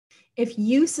If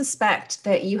you suspect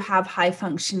that you have high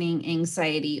functioning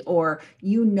anxiety, or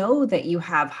you know that you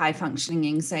have high functioning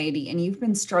anxiety and you've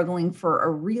been struggling for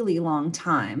a really long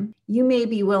time, you may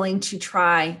be willing to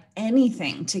try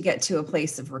anything to get to a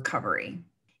place of recovery.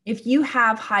 If you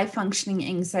have high functioning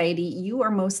anxiety, you are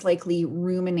most likely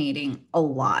ruminating a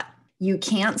lot. You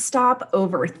can't stop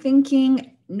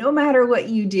overthinking. No matter what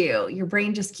you do, your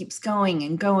brain just keeps going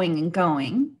and going and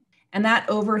going. And that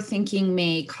overthinking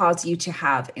may cause you to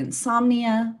have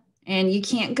insomnia, and you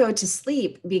can't go to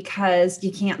sleep because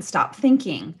you can't stop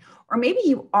thinking. Or maybe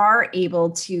you are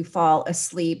able to fall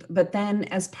asleep, but then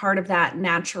as part of that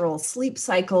natural sleep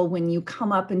cycle, when you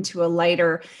come up into a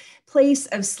lighter place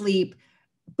of sleep,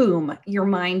 boom, your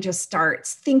mind just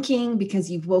starts thinking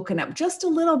because you've woken up just a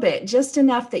little bit, just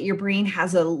enough that your brain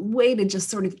has a way to just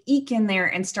sort of eke in there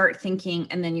and start thinking.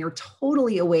 And then you're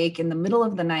totally awake in the middle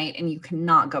of the night and you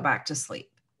cannot go back to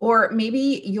sleep. Or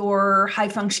maybe your high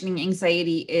functioning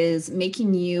anxiety is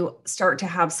making you start to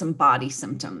have some body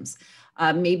symptoms.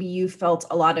 Maybe you felt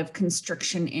a lot of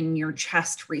constriction in your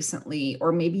chest recently,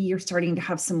 or maybe you're starting to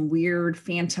have some weird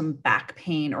phantom back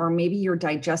pain, or maybe your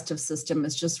digestive system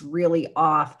is just really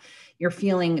off. You're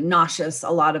feeling nauseous a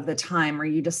lot of the time, or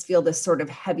you just feel this sort of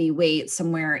heavy weight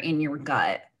somewhere in your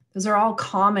gut. Those are all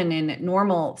common and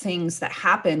normal things that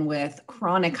happen with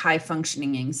chronic high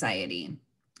functioning anxiety.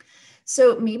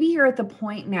 So maybe you're at the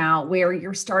point now where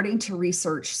you're starting to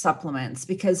research supplements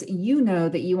because you know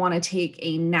that you want to take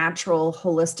a natural,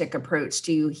 holistic approach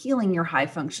to healing your high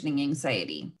functioning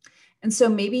anxiety. And so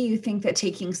maybe you think that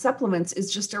taking supplements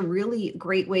is just a really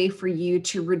great way for you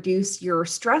to reduce your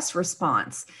stress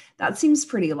response. That seems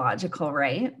pretty logical,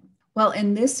 right? Well,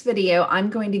 in this video, I'm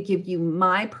going to give you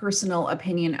my personal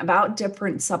opinion about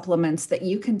different supplements that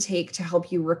you can take to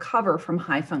help you recover from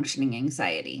high functioning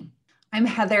anxiety. I'm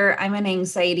Heather. I'm an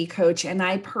anxiety coach, and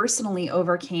I personally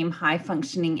overcame high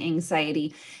functioning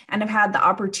anxiety and have had the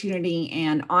opportunity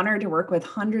and honor to work with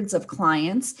hundreds of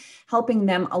clients, helping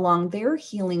them along their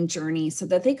healing journey so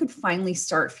that they could finally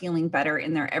start feeling better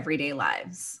in their everyday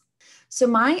lives. So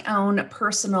my own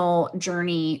personal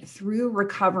journey through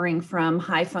recovering from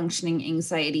high functioning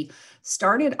anxiety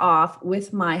started off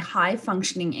with my high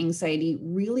functioning anxiety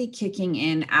really kicking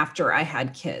in after I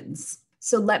had kids.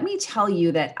 So let me tell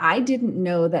you that I didn't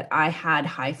know that I had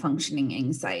high functioning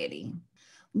anxiety.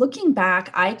 Looking back,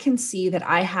 I can see that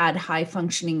I had high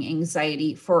functioning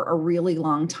anxiety for a really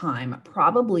long time,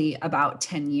 probably about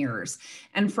 10 years.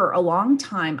 And for a long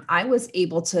time, I was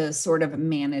able to sort of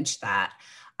manage that.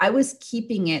 I was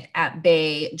keeping it at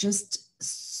bay just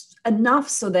enough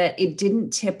so that it didn't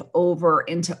tip over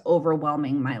into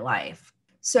overwhelming my life.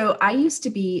 So I used to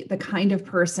be the kind of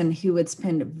person who would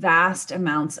spend vast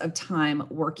amounts of time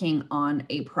working on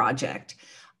a project.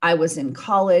 I was in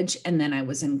college and then I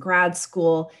was in grad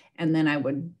school, and then I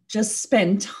would just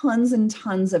spend tons and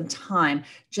tons of time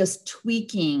just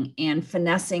tweaking and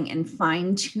finessing and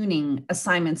fine-tuning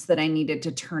assignments that I needed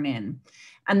to turn in.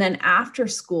 And then after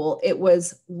school, it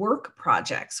was work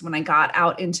projects. When I got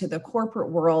out into the corporate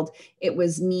world, it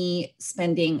was me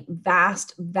spending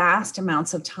vast, vast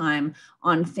amounts of time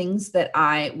on things that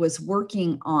I was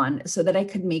working on so that I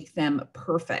could make them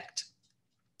perfect.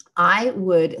 I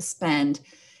would spend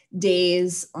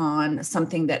days on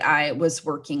something that I was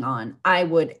working on. I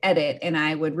would edit and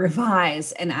I would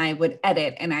revise and I would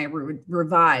edit and I would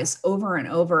revise over and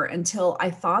over until I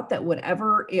thought that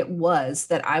whatever it was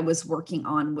that I was working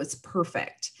on was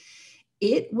perfect.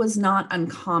 It was not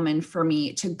uncommon for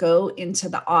me to go into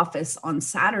the office on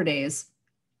Saturdays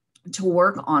to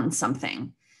work on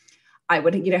something. I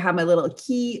would, have my little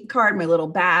key card, my little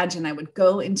badge, and I would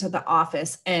go into the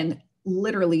office and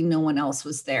literally no one else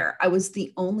was there. I was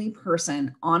the only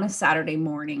person on a Saturday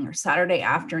morning or Saturday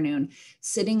afternoon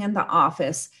sitting in the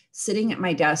office, sitting at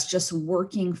my desk, just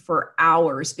working for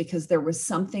hours because there was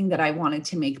something that I wanted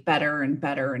to make better and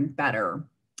better and better.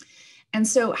 And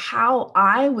so how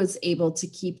I was able to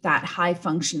keep that high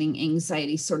functioning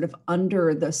anxiety sort of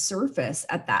under the surface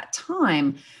at that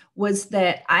time was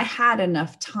that I had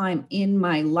enough time in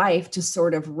my life to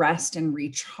sort of rest and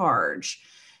recharge.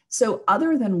 So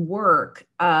other than work,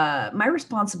 my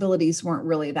responsibilities weren't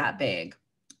really that big.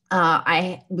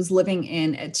 I was living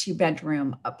in a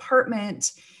 2-bedroom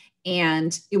apartment,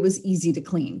 and it was easy to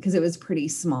clean because it was pretty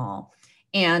small.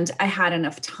 And I had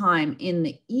enough time in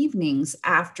the evenings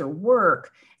after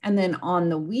work, and then on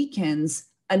the weekends,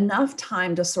 enough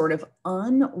time to sort of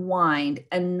unwind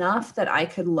enough that I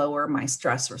could lower my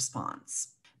stress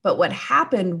response. But what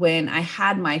happened when I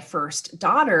had my first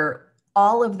daughter,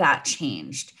 all of that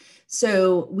changed.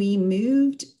 So we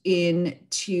moved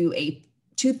into a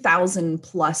 2,000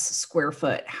 plus square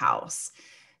foot house.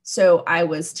 So I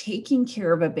was taking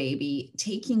care of a baby,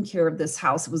 taking care of this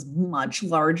house. It was much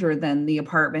larger than the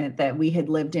apartment that we had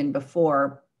lived in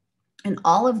before. And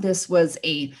all of this was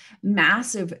a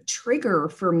massive trigger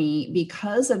for me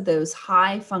because of those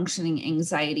high functioning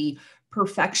anxiety,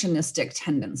 perfectionistic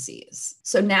tendencies.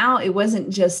 So now it wasn't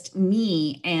just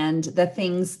me and the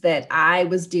things that I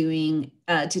was doing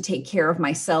to take care of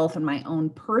myself and my own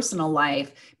personal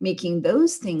life, making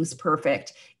those things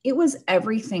perfect. It was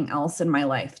everything else in my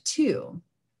life too.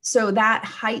 So that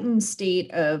heightened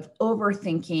state of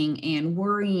overthinking and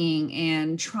worrying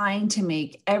and trying to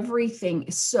make everything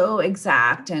so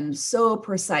exact and so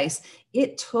precise,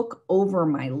 it took over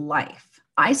my life.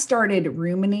 I started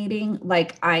ruminating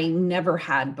like I never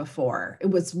had before. It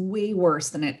was way worse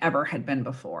than it ever had been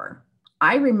before.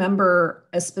 I remember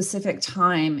a specific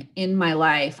time in my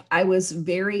life, I was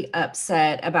very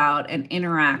upset about an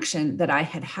interaction that I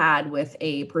had had with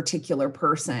a particular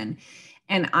person.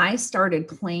 And I started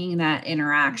playing that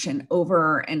interaction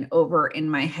over and over in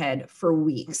my head for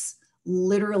weeks.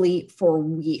 Literally for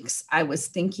weeks, I was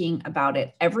thinking about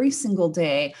it every single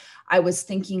day. I was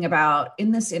thinking about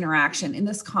in this interaction, in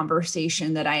this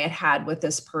conversation that I had had with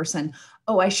this person,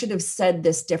 oh, I should have said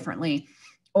this differently,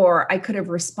 or I could have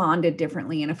responded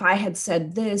differently. And if I had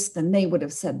said this, then they would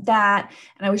have said that.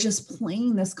 And I was just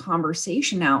playing this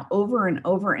conversation out over and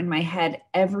over in my head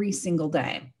every single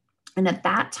day. And at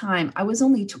that time, I was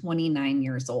only 29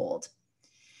 years old.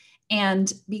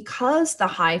 And because the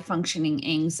high functioning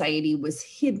anxiety was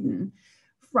hidden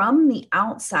from the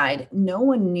outside, no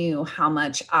one knew how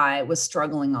much I was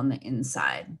struggling on the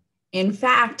inside. In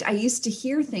fact, I used to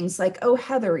hear things like, oh,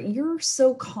 Heather, you're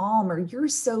so calm or you're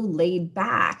so laid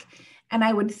back. And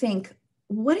I would think,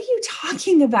 what are you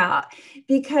talking about?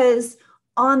 Because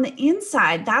on the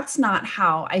inside, that's not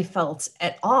how I felt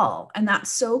at all. And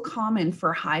that's so common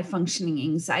for high functioning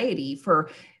anxiety, for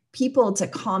people to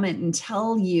comment and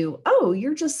tell you, oh,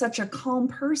 you're just such a calm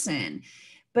person.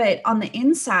 But on the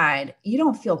inside, you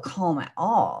don't feel calm at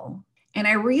all. And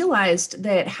I realized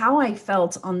that how I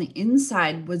felt on the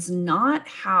inside was not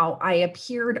how I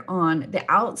appeared on the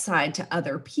outside to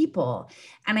other people.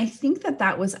 And I think that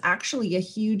that was actually a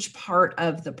huge part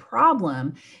of the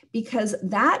problem, because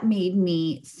that made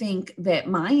me think that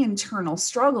my internal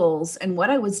struggles and what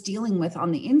I was dealing with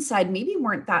on the inside maybe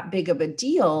weren't that big of a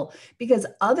deal, because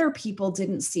other people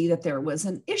didn't see that there was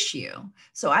an issue.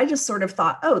 So I just sort of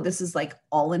thought, oh, this is like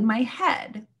all in my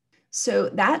head. So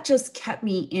that just kept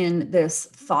me in this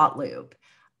thought loop.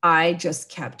 I just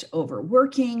kept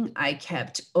overworking. I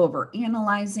kept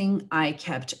overanalyzing. I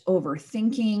kept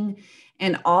overthinking.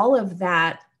 And all of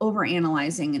that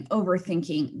overanalyzing and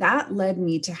overthinking, that led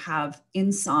me to have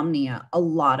insomnia a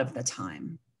lot of the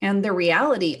time. And the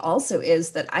reality also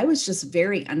is that I was just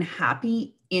very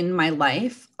unhappy in my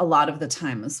life a lot of the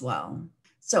time as well.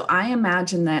 So I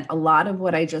imagine that a lot of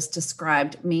what I just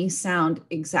described may sound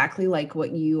exactly like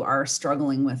what you are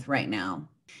struggling with right now.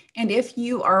 And if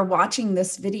you are watching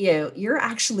this video, you're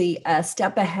actually a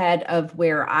step ahead of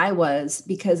where I was,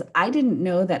 because I didn't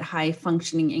know that high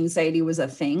functioning anxiety was a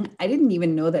thing. I didn't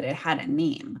even know that it had a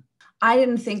name. I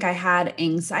didn't think I had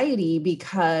anxiety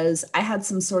because I had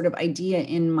some sort of idea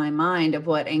in my mind of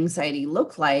what anxiety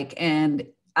looked like. And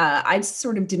I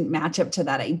sort of didn't match up to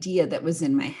that idea that was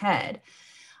in my head.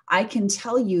 I can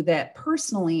tell you that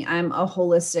personally, I'm a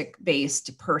holistic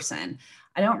based person.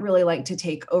 I don't really like to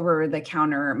take over the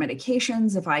counter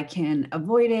medications if I can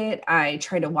avoid it. I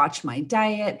try to watch my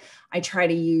diet. I try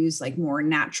to use like more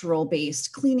natural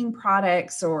based cleaning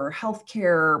products or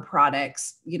healthcare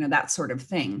products, that sort of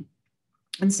thing.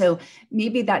 And so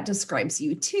maybe that describes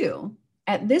you too.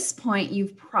 At this point,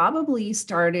 you've probably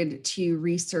started to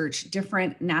research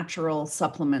different natural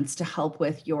supplements to help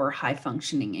with your high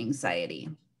functioning anxiety.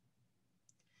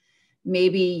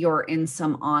 Maybe you're in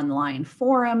some online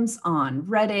forums on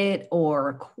Reddit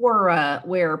or Quora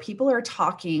where people are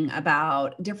talking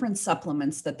about different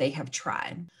supplements that they have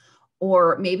tried.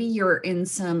 Or maybe you're in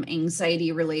some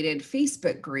anxiety related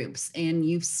Facebook groups and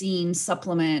you've seen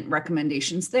supplement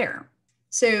recommendations there.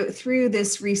 So through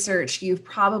this research, you've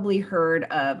probably heard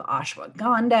of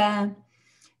ashwagandha.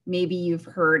 Maybe you've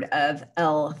heard of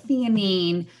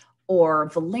L-theanine, or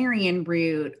valerian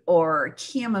root, or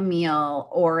chamomile,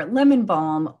 or lemon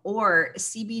balm, or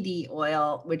CBD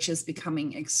oil, which is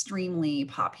becoming extremely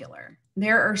popular.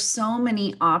 There are so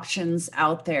many options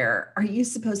out there. Are you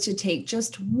supposed to take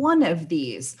just one of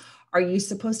these? Are you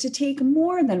supposed to take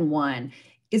more than one?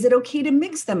 Is it okay to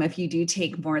mix them if you do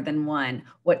take more than one?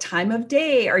 What time of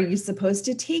day are you supposed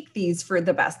to take these for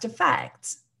the best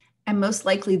effects? And most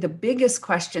likely the biggest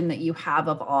question that you have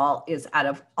of all is, out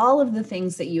of all of the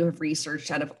things that you have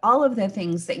researched, out of all of the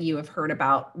things that you have heard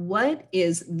about, what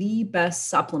is the best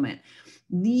supplement?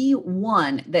 The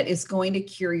one that is going to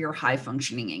cure your high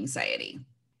functioning anxiety?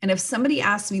 And if somebody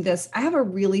asks me this, I have a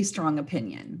really strong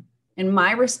opinion. And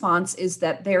my response is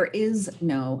that there is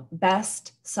no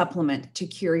best supplement to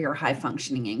cure your high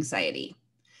functioning anxiety.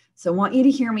 So I want you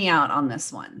to hear me out on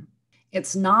this one.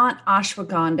 It's not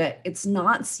ashwagandha. It's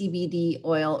not CBD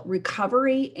oil.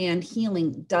 Recovery and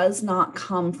healing does not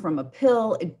come from a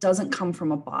pill. It doesn't come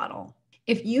from a bottle.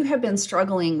 If you have been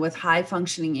struggling with high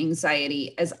functioning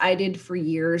anxiety, as I did for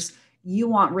years, you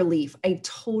want relief. I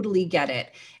totally get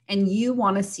it. And you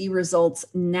want to see results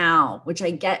now, which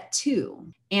I get too.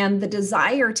 And the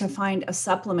desire to find a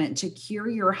supplement to cure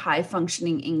your high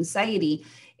functioning anxiety,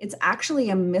 it's actually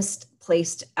a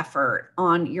misplaced effort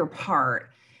on your part.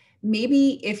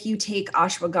 Maybe if you take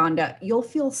ashwagandha, you'll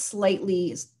feel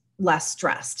slightly less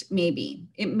stressed. Maybe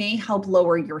it may help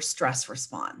lower your stress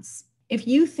response. If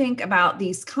you think about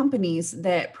these companies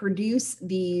that produce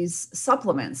these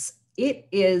supplements, it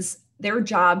is their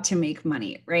job to make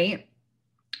money, right?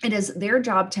 It is their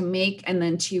job to make and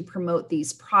then to promote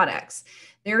these products.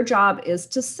 Their job is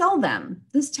to sell them.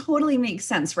 This totally makes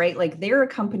sense, right? Like they're a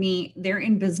company, they're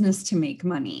in business to make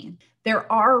money.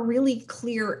 There are really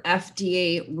clear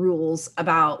FDA rules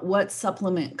about what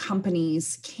supplement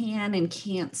companies can and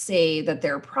can't say that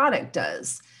their product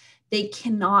does. They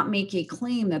cannot make a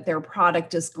claim that their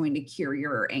product is going to cure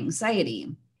your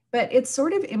anxiety. But it's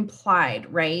sort of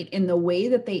implied, right, in the way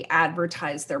that they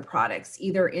advertise their products,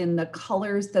 either in the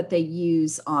colors that they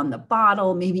use on the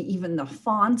bottle, maybe even the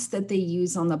fonts that they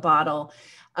use on the bottle,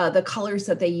 the colors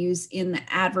that they use in the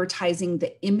advertising,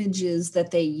 the images that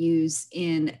they use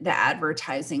in the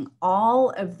advertising, all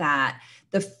of that,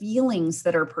 the feelings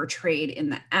that are portrayed in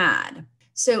the ad.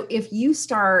 So if you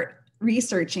start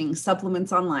researching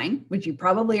supplements online, which you've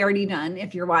probably already done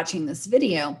if you're watching this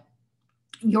video,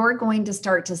 you're going to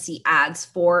start to see ads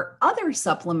for other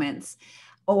supplements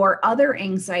or other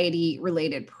anxiety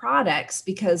related products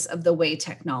because of the way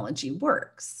technology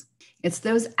works. It's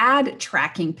those ad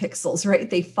tracking pixels, right?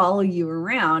 They follow you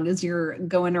around as you're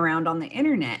going around on the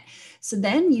internet. So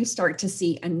then you start to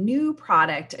see a new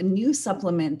product, a new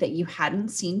supplement that you hadn't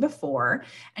seen before.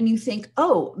 And you think,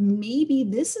 oh, maybe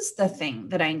this is the thing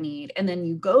that I need. And then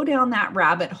you go down that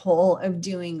rabbit hole of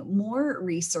doing more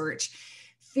research,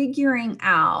 figuring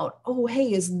out, oh,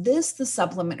 hey, is this the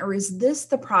supplement or is this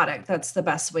the product that's the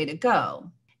best way to go?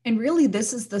 And really,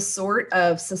 this is the sort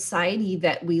of society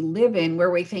that we live in where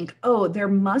we think, oh, there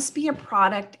must be a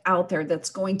product out there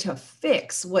that's going to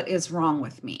fix what is wrong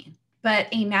with me. But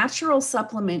a natural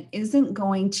supplement isn't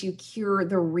going to cure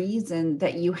the reason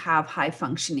that you have high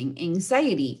functioning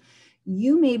anxiety.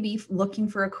 You may be looking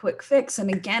for a quick fix.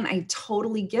 And again, I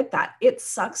totally get that. It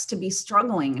sucks to be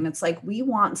struggling. And it's like, we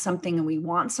want something and we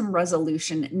want some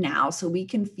resolution now so we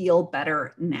can feel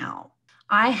better now.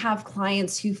 I have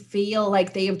clients who feel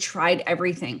like they have tried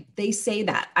everything. They say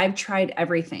that I've tried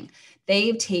everything.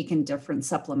 They've taken different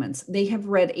supplements. They have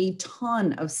read a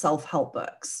ton of self-help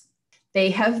books.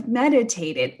 They have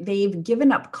meditated. They've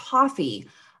given up coffee.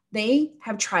 They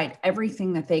have tried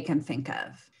everything that they can think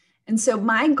of. And so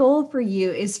my goal for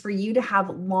you is for you to have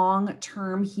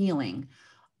long-term healing,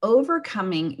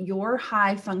 overcoming your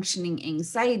high functioning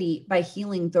anxiety by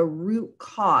healing the root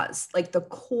cause, like the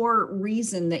core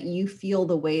reason that you feel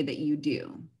the way that you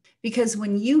do. Because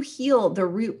when you heal the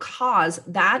root cause,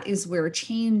 that is where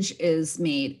change is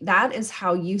made. That is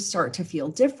how you start to feel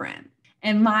different.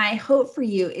 And my hope for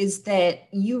you is that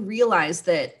you realize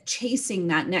that chasing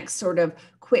that next sort of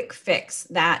quick fix,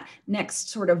 that next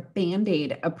sort of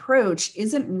Band-Aid approach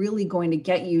isn't really going to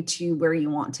get you to where you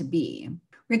want to be.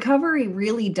 Recovery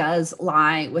really does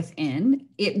lie within.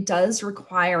 It does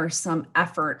require some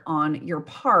effort on your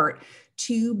part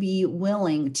to be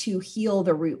willing to heal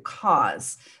the root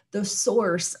cause, the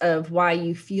source of why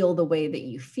you feel the way that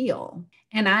you feel.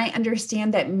 And I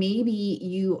understand that maybe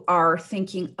you are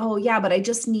thinking, oh yeah, but I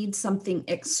just need something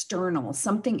external.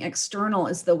 Something external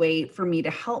is the way for me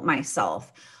to help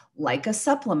myself, like a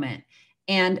supplement.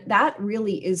 And that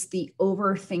really is the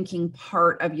overthinking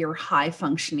part of your high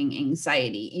functioning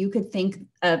anxiety. You could think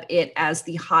of it as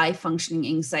the high functioning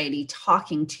anxiety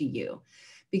talking to you,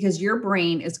 because your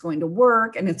brain is going to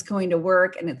work and it's going to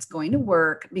work and it's going to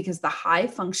work because the high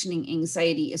functioning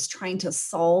anxiety is trying to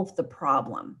solve the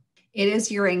problem. It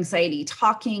is your anxiety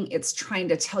talking. It's trying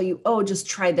to tell you, oh, just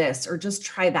try this or just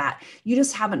try that. You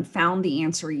just haven't found the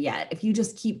answer yet. If you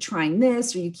just keep trying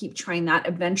this or you keep trying that,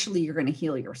 eventually you're going to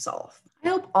heal yourself. I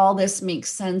hope all this makes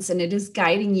sense and it is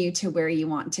guiding you to where you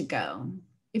want to go.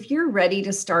 If you're ready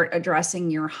to start addressing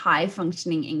your high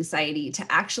functioning anxiety to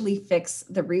actually fix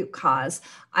the root cause,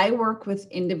 I work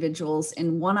with individuals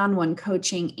in one-on-one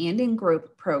coaching and in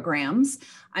group programs.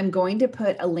 I'm going to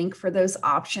put a link for those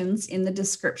options in the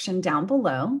description down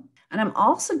below. And I'm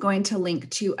also going to link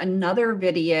to another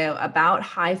video about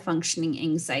high functioning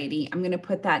anxiety. I'm going to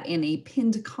put that in a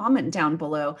pinned comment down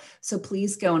below. So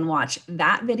please go and watch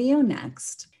that video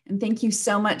next. And thank you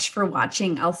so much for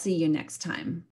watching. I'll see you next time.